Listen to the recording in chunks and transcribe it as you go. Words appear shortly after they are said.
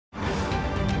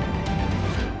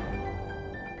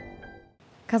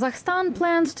Kazakhstan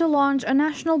plans to launch a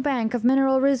national bank of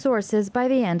mineral resources by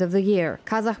the end of the year.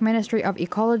 Kazakh Ministry of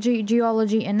Ecology,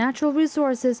 Geology and Natural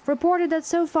Resources reported that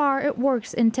so far it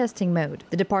works in testing mode.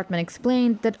 The department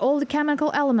explained that all the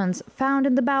chemical elements found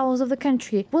in the bowels of the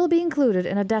country will be included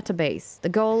in a database. The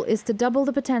goal is to double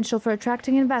the potential for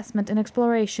attracting investment in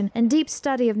exploration and deep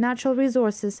study of natural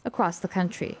resources across the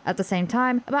country. At the same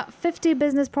time, about 50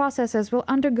 business processes will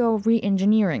undergo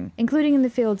re-engineering, including in the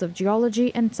fields of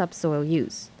geology and subsoil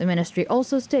use. The ministry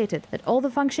also stated that all the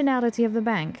functionality of the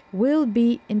bank will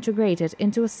be integrated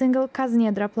into a single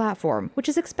Kaznedra platform, which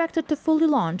is expected to fully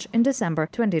launch in December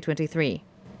 2023.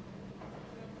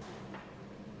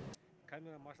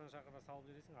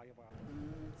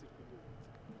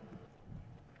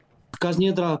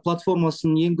 Kaznedra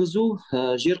платформасын енгізу,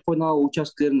 жер қойнауы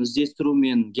учаскелерін іздестіру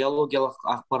мен геологиялық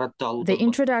ақпаратты алуды. The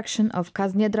introduction of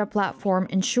Kaznedra platform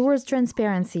ensures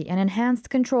transparency and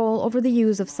enhanced control over the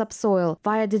use of subsoil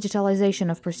via digitalization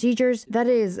of procedures, that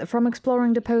is, from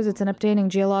exploring deposits and obtaining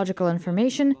geological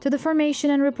information to the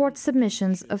formation and report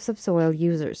submissions of subsoil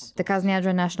users. The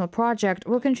Kaznedra national project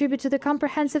will contribute to the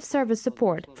comprehensive service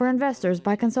support for investors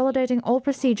by consolidating all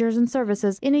procedures and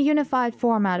services in a unified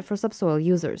format for subsoil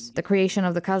users. The creation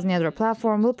of the Kaznedra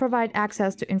platform will provide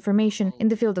access to information in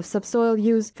the field of subsoil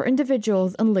use for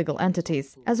individuals and legal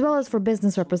entities, as well as for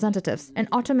business representatives, and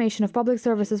automation of public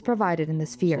services provided in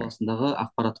this sphere.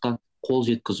 Ақпаратқа қол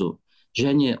жеткізу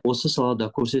және осы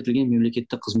салада көрсетілген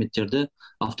мемлекеттік қызметтерді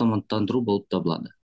автоматтандыру болып табылады.